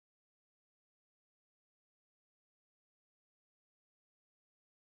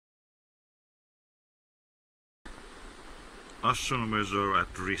Astronomers are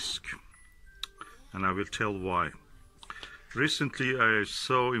at risk, and I will tell why. Recently, I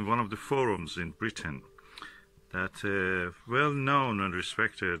saw in one of the forums in Britain that a well-known and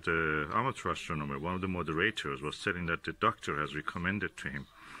respected amateur astronomer, one of the moderators, was telling that the doctor has recommended to him,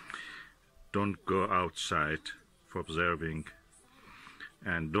 don't go outside for observing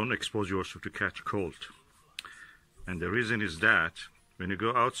and don't expose yourself to catch cold. And the reason is that when you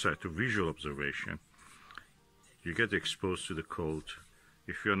go outside to visual observation, you get exposed to the cold.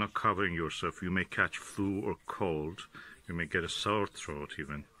 If you're not covering yourself, you may catch flu or cold. You may get a sore throat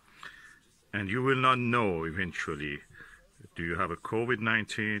even. And you will not know eventually, do you have a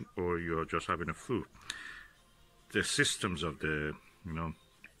COVID-19 or you're just having a flu. The systems of the,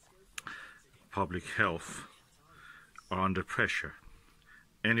 public health are under pressure.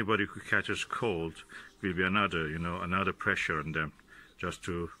 Anybody who catches cold will be another pressure on them just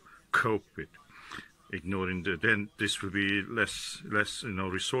to cope with. Ignoring then this will be less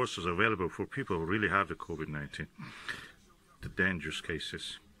resources available for people who really have the COVID-19, the dangerous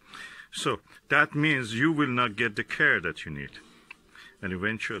cases. So that means you will not get the care that you need. And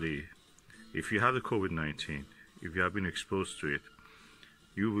eventually, if you have the COVID-19, if you have been exposed to it,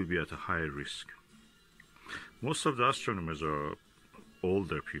 you will be at a higher risk. Most of the astronomers are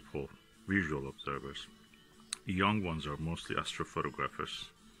older people, visual observers. Young ones are mostly astrophotographers.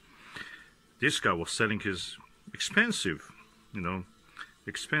 This guy was selling his expensive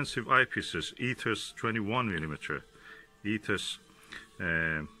eyepieces, Ethos 21mm, Ethos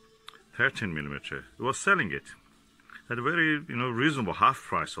 13mm. He was selling it at a very, reasonable half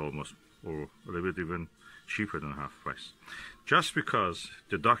price almost, or a little bit even cheaper than half price, just because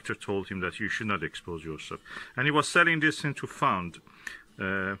the doctor told him that you should not expose yourself. And he was selling this into found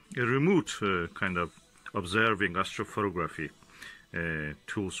a remote kind of observing astrophotography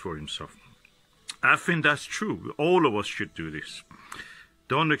tools for himself. I think that's true. All of us should do this.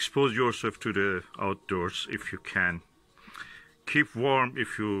 Don't expose yourself to the outdoors if you can. Keep warm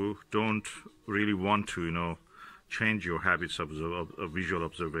if you don't really want to, change your habits of visual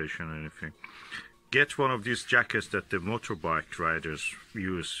observation or anything. Get one of these jackets that the motorbike riders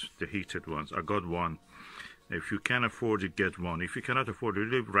use, the heated ones. I got one. If you can afford it, get one. If you cannot afford it,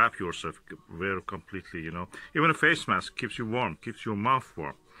 really wrap yourself very completely, Even a face mask keeps you warm, keeps your mouth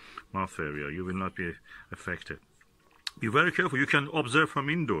warm. Mouth area, you will not be affected. Be very careful. You can observe from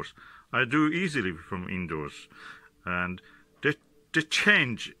indoors. I do easily from indoors, and the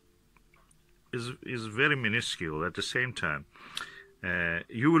change is very minuscule. At the same time,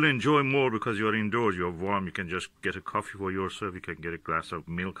 you will enjoy more because you're indoors. You're warm. You can just get a coffee for yourself. You can get a glass of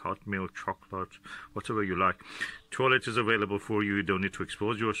milk, hot milk, chocolate, whatever you like. Toilet is available for you. You don't need to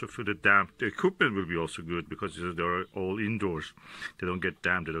expose yourself to the damp. The equipment will be also good because they're all indoors. They don't get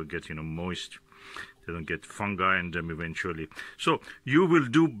damp. They don't get moist. They don't get fungi in them eventually. So you will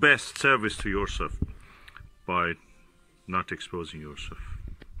do best service to yourself by not exposing yourself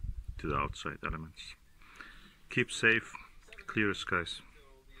to the outside elements. Keep safe. Clear skies.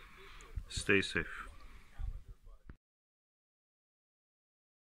 Stay safe.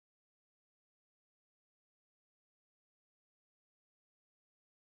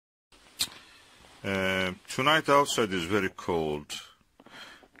 Tonight outside is very cold.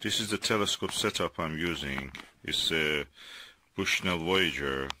 This is the telescope setup I'm using. It's a Bushnell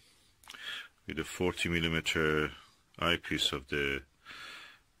Voyager with a 40mm eyepiece of the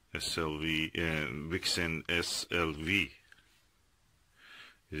SLV, Vixen SLV.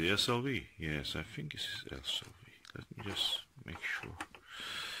 Is it SLV? Yes, I think this is SLV. Let me just make sure.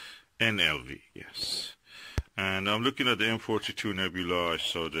 NLV, yes. And I'm looking at the M42 Nebula. I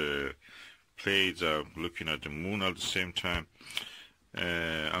saw the Pleiades. I'm looking at the moon at the same time.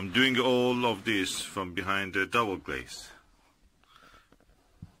 I'm doing all of this from behind the double glaze.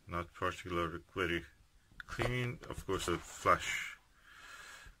 Not particularly very clean. Of course, the flash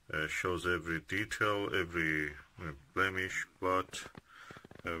shows every detail, every blemish, but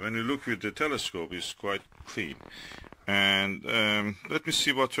when you look with the telescope, it's quite clean. And let me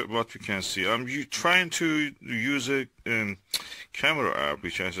see what we can see. I'm trying to use a camera app,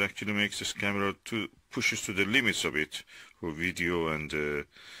 which actually makes this camera pushes to the limits of it for video and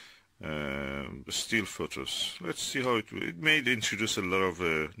still photos. Let's see how it may introduce a lot of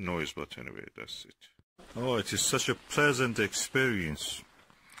noise, but anyway, that's it. Oh, it is such a pleasant experience.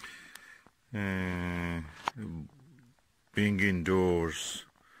 Being indoors,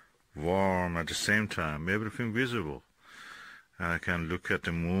 warm at the same time, everything visible. I can look at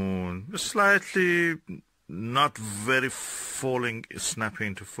the moon, slightly not very falling, snapping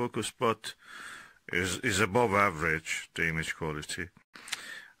into focus, but is above average, the image quality.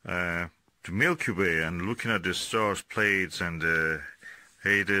 the Milky Way and looking at the stars, Pleiades and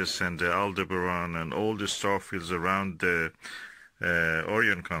Hades and Aldebaran and all the star fields around the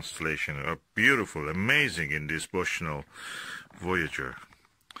Orion constellation are beautiful, amazing in this Bushnell Voyager.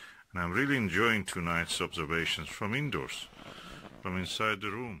 And I'm really enjoying tonight's observations from indoors, from inside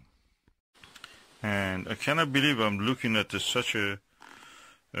the room. And I cannot believe I'm looking at such a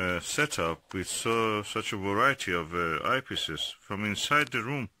setup with such a variety of eyepieces from inside the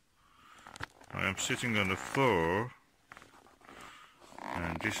room. I am sitting on the floor,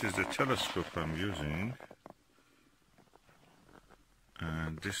 and this is the telescope I'm using,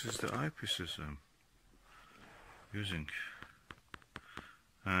 and this is the eyepieces I'm using.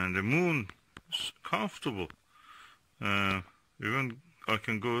 And the moon is comfortable. Even I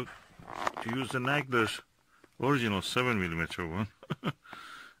can go to use the Nagler's original 7mm one.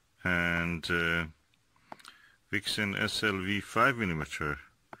 And Vixen SLV 5mm.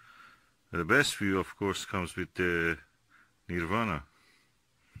 The best view, of course, comes with the Nirvana.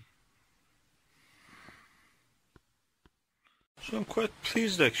 So I'm quite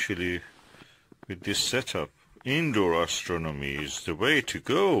pleased actually with this setup. Indoor astronomy is the way to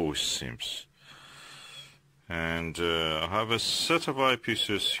go, it seems. And I have a set of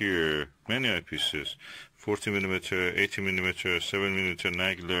eyepieces here, many eyepieces, 40mm, 80mm, 7mm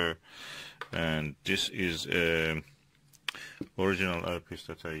Nagler, and this is original eyepiece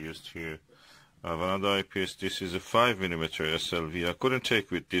that I used here. I have another eyepiece. This is a 5mm SLV. I couldn't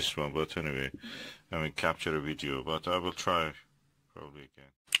take with this one, but anyway, I will capture a video, but I will try probably again.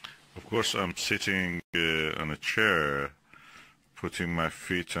 Of course, I'm sitting on a chair, putting my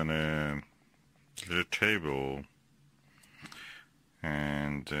feet on a little table,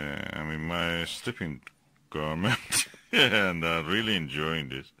 and I'm in my sleeping garment, and I'm really enjoying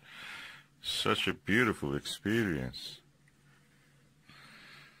this. Such a beautiful experience.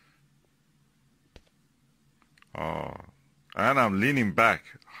 Oh, and I'm leaning back.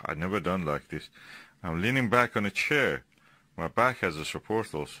 I've never done like this. I'm leaning back on a chair. My back has a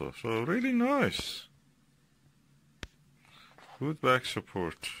support also, so really nice. Good back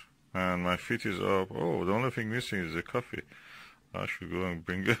support. And my feet is up. Oh, the only thing missing is the coffee. I should go and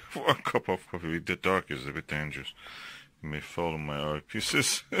bring one cup of coffee. The dark is a bit dangerous. It may fall on my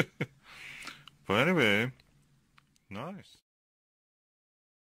eyepieces. But anyway, nice.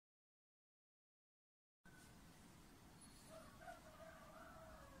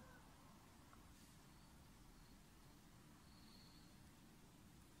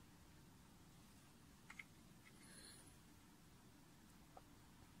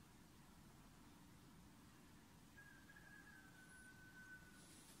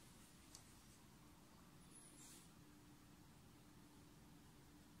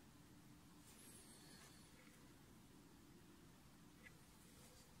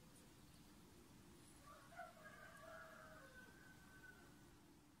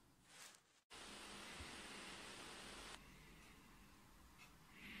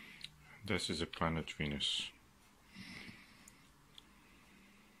 This is a planet Venus.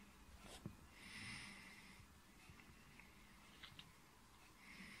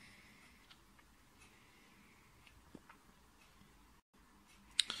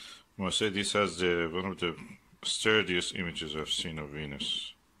 I must say this has one of the sturdiest images I've seen of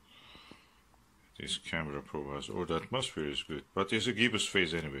Venus. This camera provides. Oh, the atmosphere is good, but it's a gibbous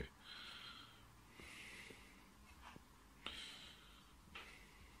phase anyway.